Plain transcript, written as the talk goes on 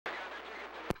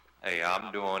Hey,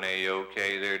 I'm doing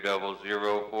A-OK there,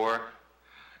 004.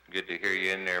 Good to hear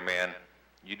you in there, man.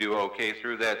 You do okay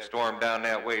through that storm down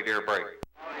that way there, break?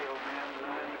 Audio, man, but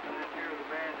I couldn't hear the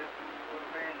band.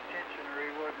 Wasn't paying attention, or he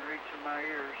wasn't reaching my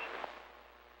ears.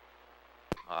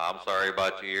 I'm sorry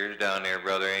about your ears down there,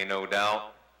 brother, ain't no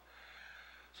doubt.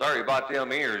 Sorry about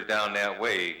them ears down that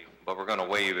way, but we're gonna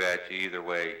wave at you either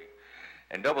way.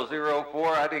 And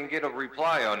 004, I didn't get a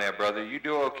reply on that, brother. You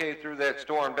do okay through that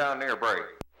storm down there, break?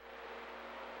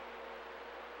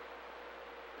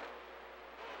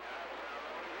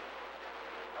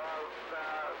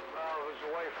 I was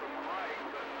away from the mic,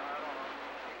 but I don't know.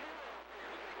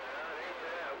 That ain't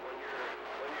bad when you're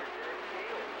dead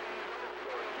field.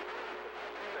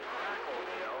 It's a crackle,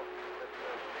 you know.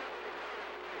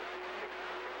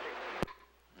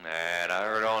 And I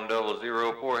heard on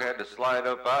 004 had to slide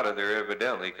up out of there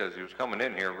evidently because he was coming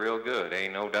in here real good,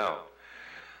 ain't no doubt.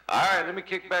 All right, let me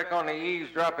kick back on the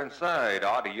eavesdropping side.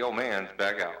 Audio man's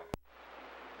back out.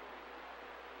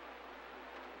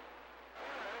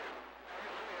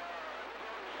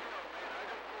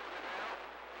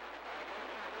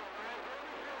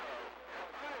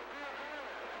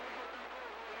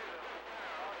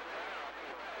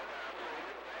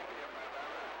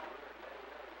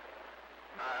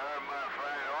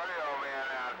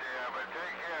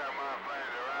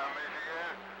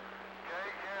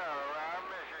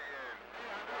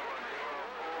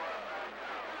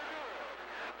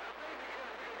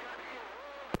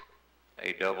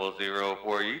 Hey,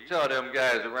 004, you tell them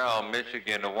guys around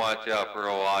Michigan to watch out for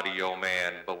old Audio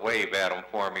Man, but wave at them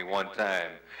for me one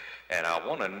time. And I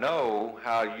want to know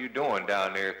how you doing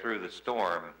down there through the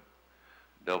storm.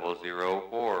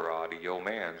 004, Audio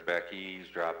Man's back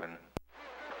eavesdropping.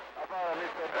 Hey,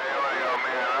 Audio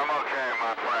Man, I'm okay,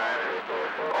 my friend.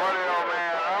 Audio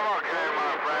Man, I'm okay,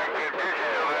 my friend.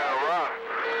 Conditions a little rough.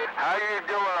 How you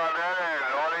doing on that end?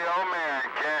 Audio Man,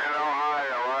 Canton,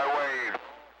 Ohio. I wave.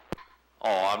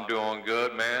 Oh, I'm doing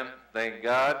good, man. Thank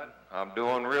God. I'm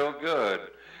doing real good.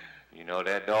 You know,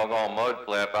 that doggone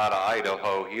mudflap out of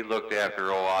Idaho, he looked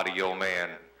after old Audio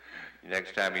Man.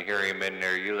 Next time you hear him in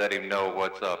there, you let him know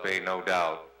what's up, ain't no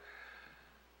doubt.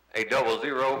 Hey,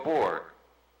 004,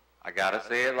 I gotta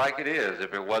say it like it is.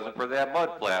 If it wasn't for that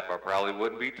mudflap, I probably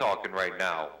wouldn't be talking right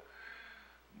now.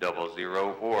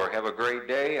 004, have a great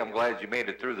day. I'm glad you made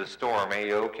it through the storm,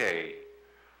 A-OK.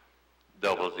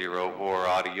 004,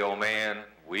 Audio Man,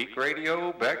 weak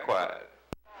radio, back quiet.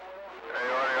 Hey,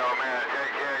 Audio Man,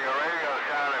 take care. Your radio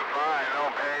sounding fine. No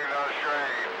pain, no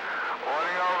strain.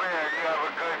 Audio Man, you have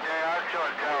a good day. I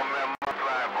sure tell him that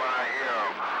mudflap when I hear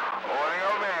him. Audio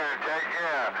Man, take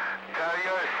care. Tell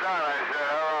your son I said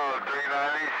hello,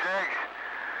 396.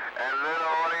 And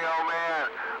little Audio Man,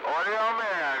 Audio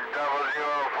Man,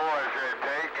 004 said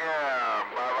take care.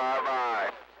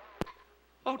 Bye-bye-bye.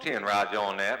 Oh, 10 Roger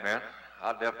on that, man.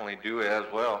 I'll definitely do it as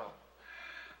well.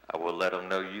 I will let them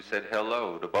know you said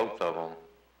hello to both of them.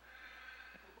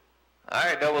 All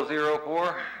right,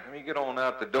 004, let me get on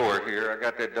out the door here. I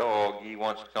got that dog. He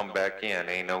wants to come back in,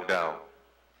 ain't no doubt.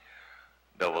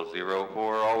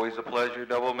 004, always a pleasure,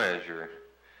 double measure.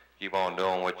 Keep on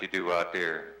doing what you do out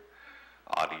there.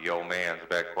 Audio Man's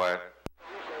back quiet.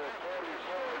 What's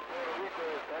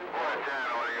that,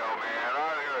 Audio Man?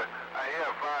 I hear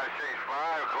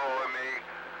 565 calling me,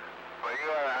 but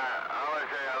I want to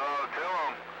say hello to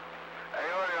him. Hey,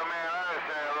 Audio Man, I want to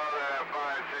say hello to that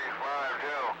 565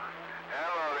 too.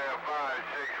 Hello there,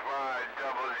 565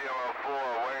 004,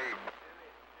 wait.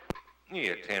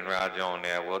 Yeah, 10 Roger on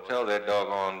that. Well, tell that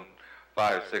doggone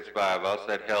 565 I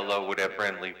said hello with that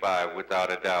friendly 5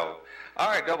 without a doubt. All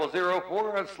right,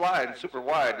 004, I'm sliding super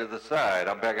wide to the side.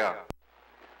 I'm back out.